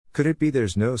Could it be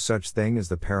there's no such thing as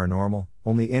the paranormal,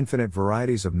 only infinite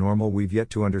varieties of normal we've yet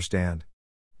to understand?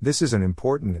 This is an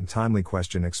important and timely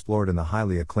question explored in the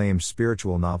highly acclaimed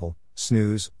spiritual novel,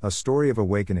 Snooze, A Story of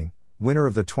Awakening, winner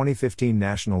of the 2015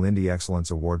 National Indie Excellence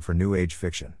Award for New Age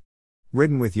Fiction.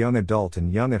 Written with young adult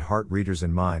and young at heart readers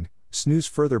in mind, Snooze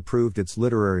further proved its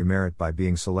literary merit by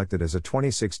being selected as a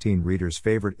 2016 Reader's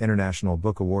Favorite International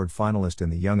Book Award finalist in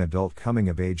the Young Adult Coming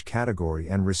of Age category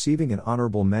and receiving an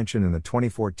honorable mention in the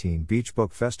 2014 Beach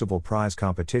Book Festival Prize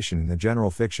competition in the General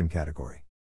Fiction category.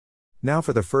 Now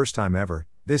for the first time ever,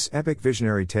 this epic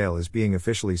visionary tale is being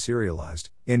officially serialized,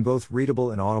 in both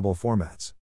readable and audible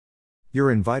formats.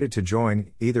 You're invited to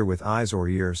join, either with eyes or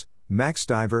ears, Max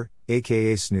Stiver,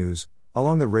 aka Snooze,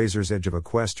 along the razor's edge of a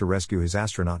quest to rescue his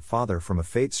astronaut father from a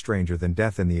fate stranger than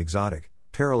death in the exotic,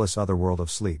 perilous otherworld of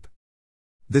sleep.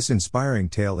 This inspiring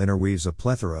tale interweaves a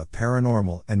plethora of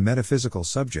paranormal and metaphysical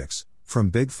subjects, from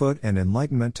Bigfoot and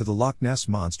enlightenment to the Loch Ness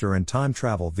Monster and time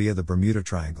travel via the Bermuda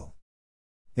Triangle.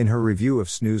 In her review of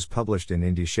Snooze published in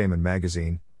Indie Shaman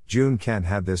magazine, June Kent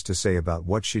had this to say about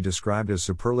what she described as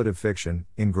superlative fiction: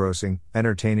 engrossing,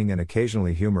 entertaining and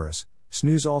occasionally humorous.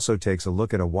 Snooze also takes a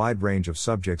look at a wide range of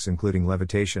subjects including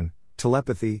levitation,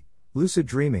 telepathy, lucid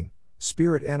dreaming,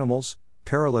 spirit animals,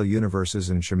 parallel universes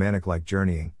and shamanic-like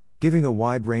journeying, giving a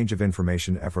wide range of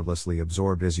information effortlessly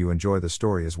absorbed as you enjoy the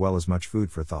story as well as much food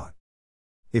for thought.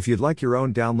 If you'd like your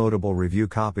own downloadable review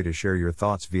copy to share your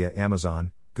thoughts via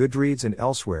Amazon, Goodreads and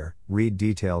elsewhere, read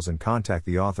details and contact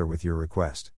the author with your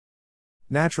request.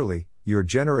 Naturally, your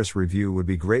generous review would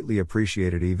be greatly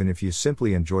appreciated even if you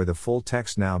simply enjoy the full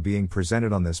text now being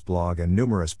presented on this blog and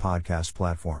numerous podcast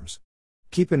platforms.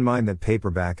 Keep in mind that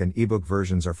paperback and ebook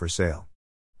versions are for sale.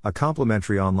 A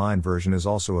complimentary online version is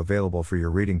also available for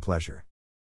your reading pleasure.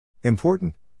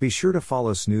 Important: be sure to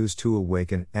follow Snooze to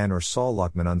Awaken and/or Saul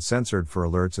Luckman Uncensored for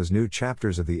alerts as new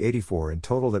chapters of the 84 in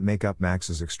total that make up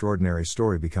Max's extraordinary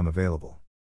story become available.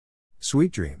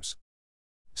 Sweet dreams.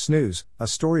 Snooze, A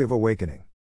Story of Awakening.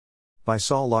 By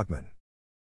Saul Luckman.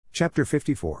 Chapter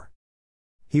 54.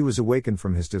 He was awakened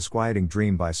from his disquieting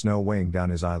dream by snow weighing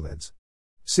down his eyelids.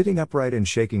 Sitting upright and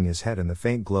shaking his head in the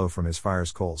faint glow from his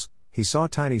fire's coals, he saw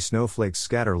tiny snowflakes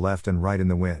scatter left and right in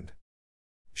the wind.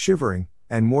 Shivering,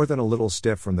 and more than a little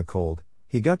stiff from the cold,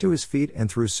 he got to his feet and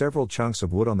threw several chunks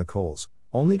of wood on the coals,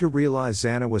 only to realize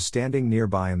Xana was standing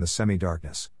nearby in the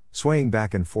semi-darkness, swaying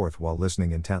back and forth while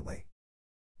listening intently.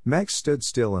 Max stood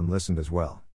still and listened as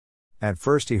well. At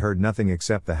first he heard nothing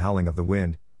except the howling of the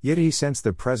wind, yet he sensed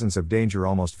the presence of danger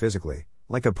almost physically,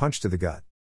 like a punch to the gut.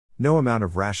 No amount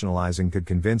of rationalizing could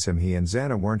convince him he and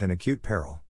Xana weren't in acute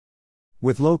peril.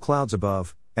 With low clouds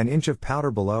above, an inch of powder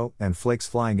below, and flakes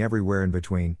flying everywhere in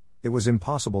between, it was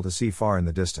impossible to see far in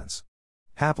the distance.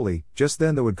 Happily, just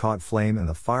then the wood caught flame and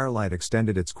the firelight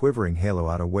extended its quivering halo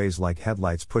out a ways like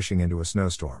headlights pushing into a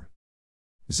snowstorm.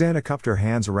 Xana cupped her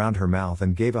hands around her mouth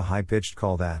and gave a high-pitched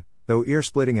call that, though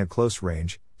ear-splitting at close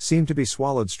range, seemed to be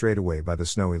swallowed straight away by the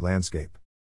snowy landscape.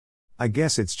 "I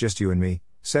guess it's just you and me,"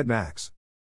 said Max.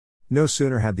 No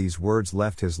sooner had these words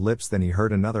left his lips than he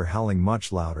heard another howling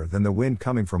much louder than the wind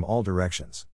coming from all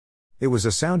directions. It was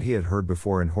a sound he had heard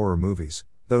before in horror movies,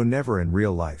 though never in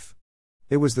real life.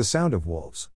 It was the sound of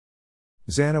wolves.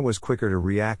 Xana was quicker to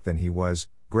react than he was,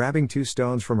 grabbing 2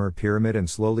 stones from her pyramid and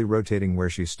slowly rotating where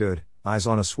she stood, eyes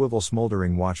on a swivel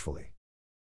smoldering watchfully.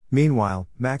 Meanwhile,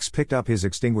 Max picked up his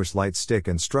extinguished light stick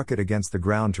and struck it against the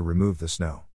ground to remove the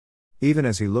snow. Even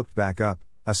as he looked back up,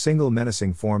 a single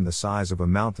menacing form the size of a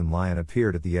mountain lion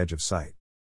appeared at the edge of sight.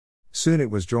 Soon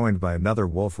it was joined by another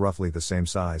wolf roughly the same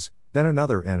size, then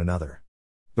another and another.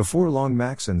 Before long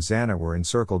Max and Xana were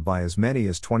encircled by as many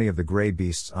as 20 of the gray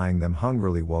beasts eyeing them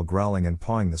hungrily while growling and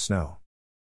pawing the snow.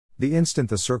 The instant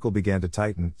the circle began to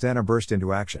tighten, Xana burst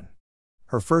into action.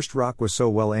 Her first rock was so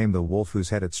well aimed the wolf whose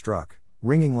head it struck,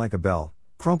 ringing like a bell,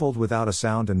 crumpled without a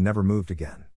sound and never moved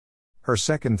again. Her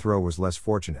second throw was less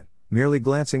fortunate, merely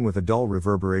glancing with a dull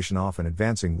reverberation off an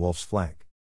advancing wolf's flank.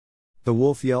 The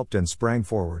wolf yelped and sprang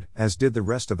forward, as did the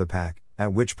rest of the pack,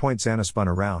 at which point Xana spun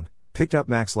around, picked up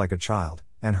Max like a child,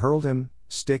 and hurled him,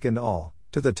 stick and all,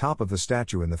 to the top of the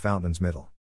statue in the fountain's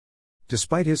middle.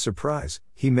 Despite his surprise,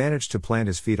 he managed to plant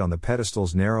his feet on the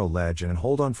pedestal's narrow ledge and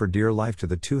hold on for dear life to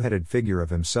the 2-headed figure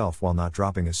of himself while not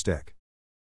dropping his stick.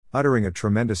 Uttering a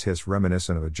tremendous hiss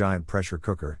reminiscent of a giant pressure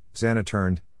cooker, Xana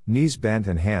turned, knees bent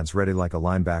and hands ready like a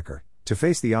linebacker, to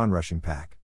face the onrushing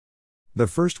pack. The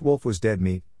first wolf was dead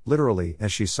meat, literally,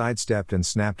 as she sidestepped and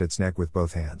snapped its neck with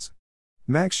both hands.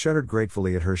 Max shuddered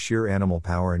gratefully at her sheer animal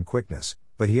power and quickness,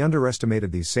 but he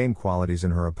underestimated these same qualities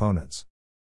in her opponents.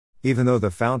 Even though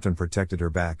the fountain protected her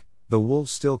back, the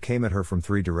wolves still came at her from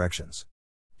 3 directions.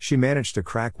 She managed to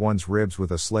crack one's ribs with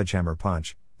a sledgehammer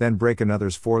punch, then break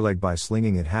another's foreleg by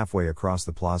slinging it halfway across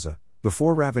the plaza,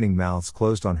 before ravening mouths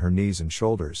closed on her knees and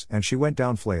shoulders, and she went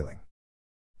down flailing.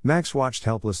 Max watched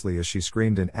helplessly as she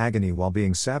screamed in agony while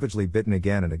being savagely bitten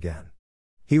again and again.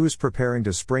 He was preparing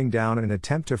to spring down in an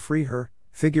attempt to free her,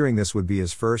 figuring this would be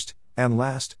his first, and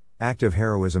last, act of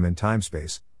heroism in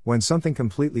time-space, when something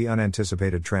completely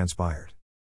unanticipated transpired.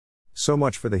 So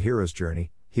much for the hero's journey,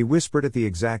 he whispered at the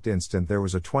exact instant there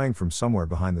was a twang from somewhere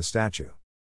behind the statue.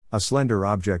 A slender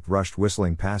object rushed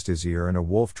whistling past his ear and a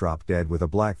wolf dropped dead with a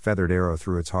black feathered arrow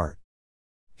through its heart.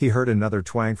 He heard another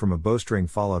twang from a bowstring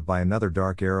followed by another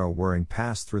dark arrow whirring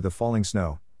past through the falling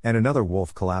snow, and another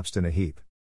wolf collapsed in a heap.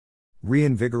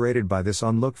 Reinvigorated by this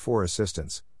unlooked-for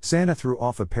assistance, Xana threw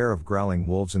off a pair of growling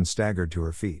wolves and staggered to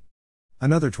her feet.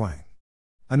 Another twang.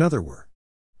 Another whir.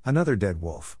 Another dead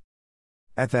wolf.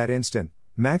 At that instant,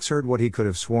 Max heard what he could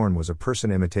have sworn was a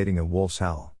person imitating a wolf's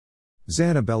howl.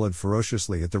 Xana bellowed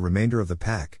ferociously at the remainder of the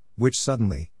pack, which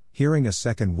suddenly, hearing a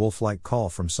second wolf-like call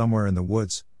from somewhere in the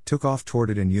woods, took off toward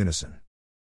it in unison.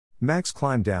 Max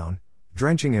climbed down,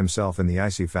 drenching himself in the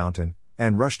icy fountain,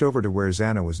 and rushed over to where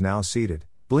Xana was now seated,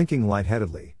 blinking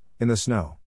lightheadedly, in the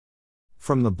snow.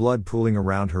 From the blood pooling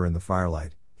around her in the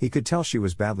firelight, he could tell she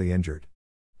was badly injured.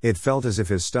 It felt as if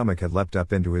his stomach had leapt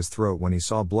up into his throat when he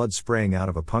saw blood spraying out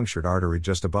of a punctured artery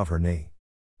just above her knee.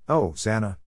 "Oh,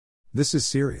 Xana. This is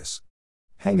serious.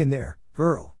 Hang in there,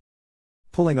 girl."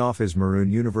 Pulling off his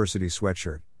maroon university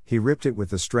sweatshirt, he ripped it with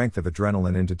the strength of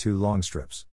adrenaline into 2 long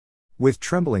strips. With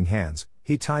trembling hands,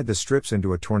 he tied the strips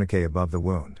into a tourniquet above the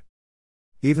wound.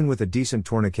 Even with a decent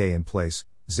tourniquet in place,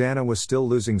 Xana was still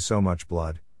losing so much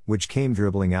blood, which came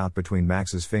dribbling out between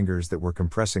Max's fingers that were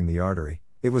compressing the artery.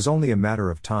 It was only a matter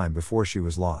of time before she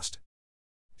was lost.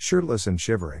 Shirtless and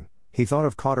shivering, he thought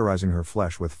of cauterizing her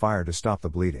flesh with fire to stop the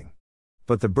bleeding.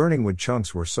 But the burning wood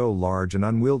chunks were so large and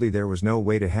unwieldy there was no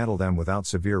way to handle them without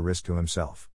severe risk to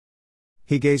himself.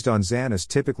 He gazed on Xana's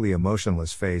typically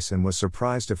emotionless face and was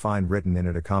surprised to find written in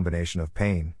it a combination of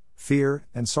pain, fear,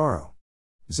 and sorrow.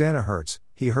 "Xana hurts,"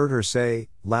 he heard her say,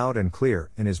 loud and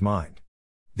clear, in his mind.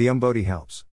 "The Umbodi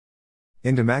helps."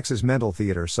 Into Max's mental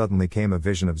theater suddenly came a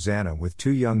vision of Xana with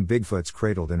 2 young Bigfoots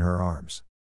cradled in her arms.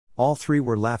 All 3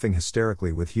 were laughing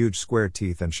hysterically with huge square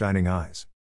teeth and shining eyes.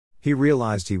 He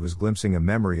realized he was glimpsing a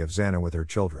memory of Xana with her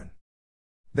children.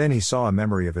 Then he saw a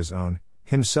memory of his own,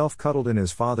 himself cuddled in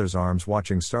his father's arms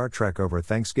watching Star Trek over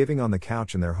Thanksgiving on the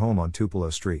couch in their home on Tupelo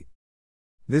Street.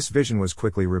 This vision was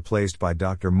quickly replaced by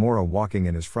Dr. Mora walking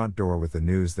in his front door with the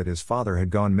news that his father had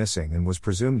gone missing and was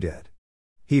presumed dead.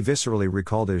 He viscerally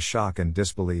recalled his shock and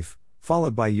disbelief,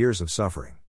 followed by years of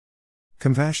suffering.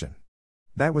 Compassion.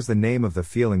 That was the name of the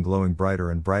feeling glowing brighter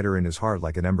and brighter in his heart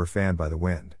like an ember fanned by the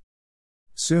wind.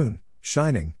 Soon,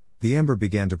 shining, the ember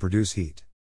began to produce heat.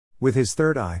 With his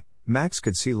third eye, Max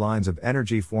could see lines of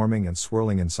energy forming and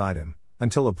swirling inside him,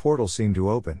 until a portal seemed to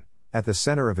open, at the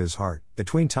center of his heart,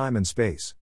 between time and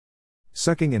space.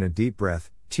 Sucking in a deep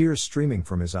breath, tears streaming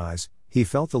from his eyes, he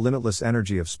felt the limitless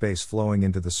energy of space flowing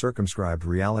into the circumscribed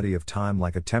reality of time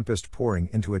like a tempest pouring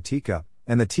into a teacup,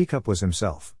 and the teacup was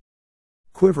himself.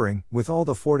 Quivering, with all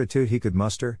the fortitude he could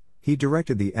muster, he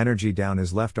directed the energy down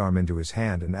his left arm into his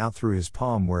hand and out through his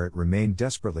palm where it remained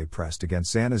desperately pressed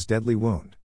against Xana's deadly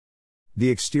wound. The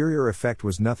exterior effect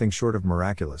was nothing short of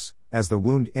miraculous, as the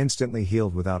wound instantly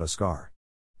healed without a scar.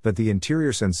 But the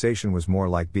interior sensation was more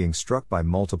like being struck by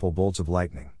multiple bolts of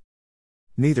lightning.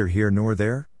 Neither here nor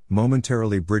there,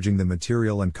 momentarily bridging the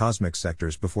material and cosmic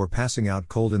sectors before passing out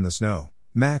cold in the snow,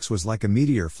 Max was like a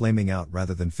meteor flaming out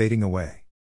rather than fading away.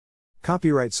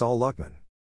 Copyright Saul Luckman.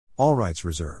 All rights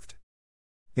reserved.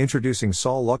 Introducing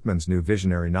Saul Luckman's new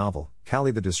visionary novel,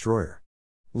 Kali the Destroyer.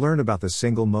 Learn about the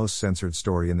single most censored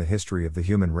story in the history of the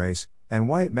human race, and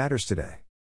why it matters today.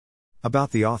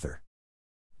 About the author.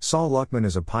 Saul Luckman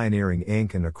is a pioneering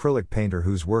ink and acrylic painter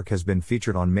whose work has been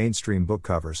featured on mainstream book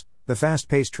covers, the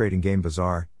fast-paced trading game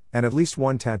Bazaar, and at least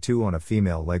one tattoo on a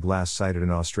female leg last sighted in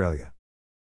Australia.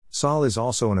 Saul is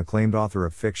also an acclaimed author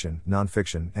of fiction,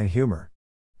 non-fiction, and humor.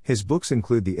 His books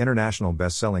include the international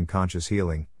best-selling Conscious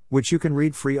Healing, which you can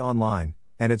read free online,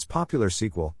 and its popular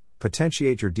sequel,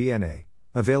 Potentiate Your DNA,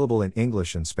 available in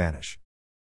English and Spanish.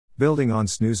 Building on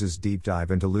Snooze's deep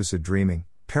dive into lucid dreaming,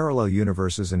 parallel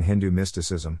universes and Hindu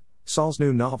mysticism, Saul's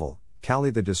new novel,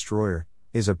 Kali the Destroyer,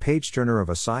 is a page-turner of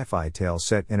a sci-fi tale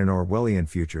set in an Orwellian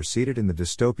future seated in the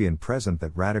dystopian present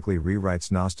that radically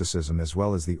rewrites Gnosticism as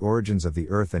well as the origins of the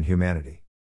earth and humanity.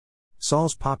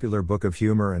 Saul's popular book of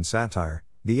humor and satire,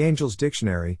 The Angel's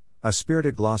Dictionary, A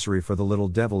Spirited Glossary for the Little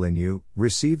Devil in You,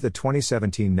 received the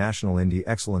 2017 National Indie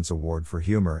Excellence Award for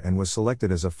Humor and was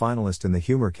selected as a finalist in the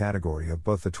humor category of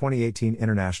both the 2018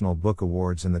 International Book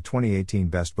Awards and the 2018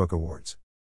 Best Book Awards.